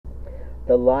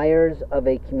The liars of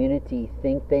a community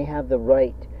think they have the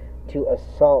right to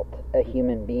assault a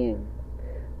human being.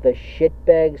 The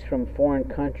shitbags from foreign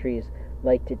countries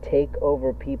like to take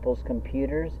over people's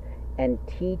computers and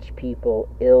teach people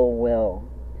ill will.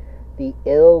 The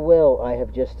ill will I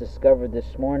have just discovered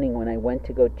this morning when I went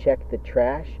to go check the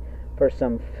trash for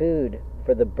some food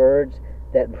for the birds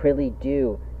that really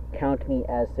do count me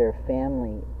as their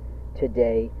family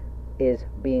today is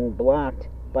being blocked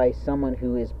by someone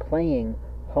who is playing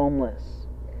homeless.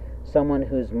 Someone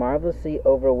who's marvelously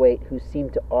overweight who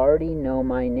seemed to already know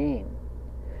my name.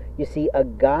 You see, a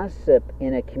gossip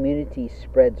in a community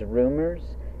spreads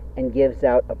rumors and gives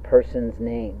out a person's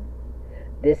name.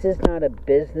 This is not a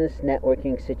business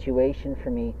networking situation for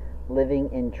me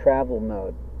living in travel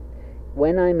mode.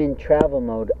 When I'm in travel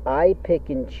mode, I pick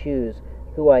and choose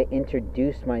who I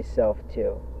introduce myself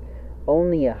to.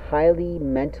 Only a highly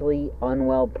mentally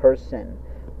unwell person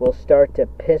will start to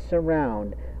piss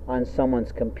around on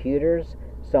someone's computers,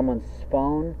 someone's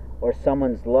phone, or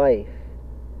someone's life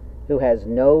who has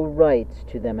no rights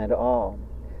to them at all.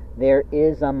 There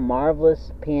is a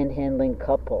marvelous panhandling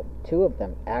couple, two of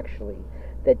them actually,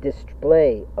 that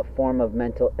display a form of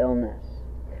mental illness.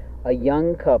 A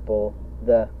young couple,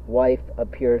 the wife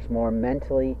appears more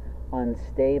mentally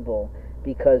unstable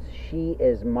because she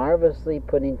is marvelously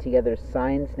putting together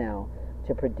signs now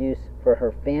to produce for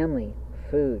her family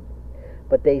food.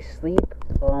 But they sleep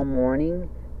all morning,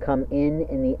 come in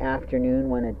the afternoon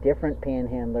when a different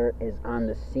panhandler is on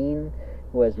the scene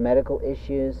who has medical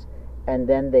issues, and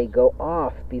then they go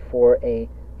off before a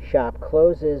shop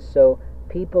closes so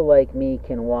people like me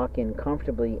can walk in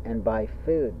comfortably and buy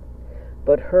food.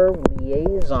 But her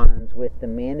liaisons with the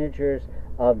managers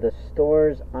of the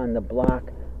stores on the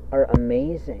block are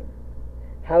amazing.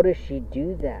 How does she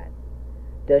do that?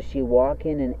 Does she walk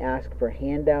in and ask for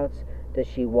handouts? Does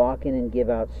she walk in and give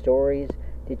out stories?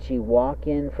 Did she walk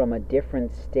in from a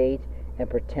different state and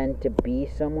pretend to be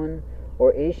someone?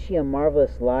 Or is she a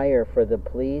marvelous liar for the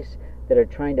police that are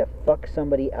trying to fuck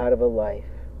somebody out of a life?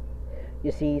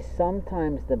 You see,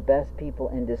 sometimes the best people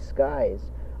in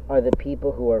disguise are the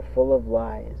people who are full of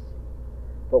lies.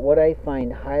 But what I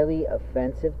find highly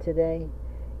offensive today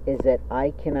is that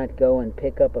I cannot go and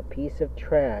pick up a piece of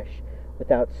trash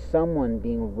without someone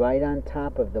being right on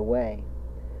top of the way.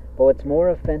 But what's more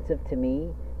offensive to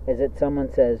me is that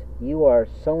someone says, "You are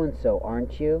so-and-so,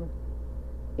 aren't you?"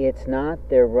 It's not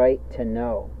their right to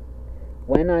know.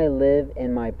 When I live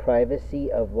in my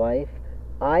privacy of life,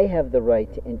 I have the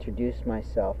right to introduce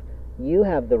myself. You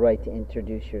have the right to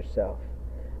introduce yourself.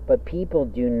 But people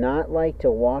do not like to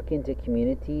walk into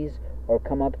communities or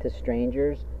come up to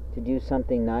strangers to do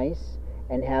something nice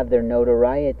and have their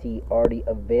notoriety already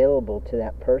available to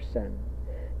that person,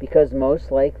 because most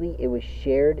likely it was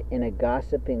shared in a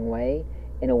gossiping way,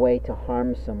 in a way to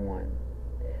harm someone.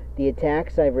 The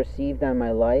attacks I've received on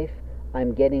my life,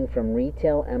 I'm getting from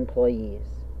retail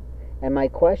employees. And my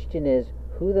question is,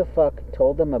 who the fuck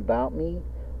told them about me?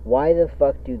 Why the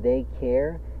fuck do they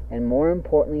care? And more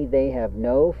importantly, they have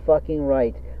no fucking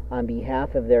right on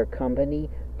behalf of their company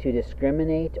to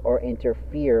discriminate or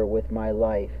interfere with my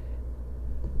life.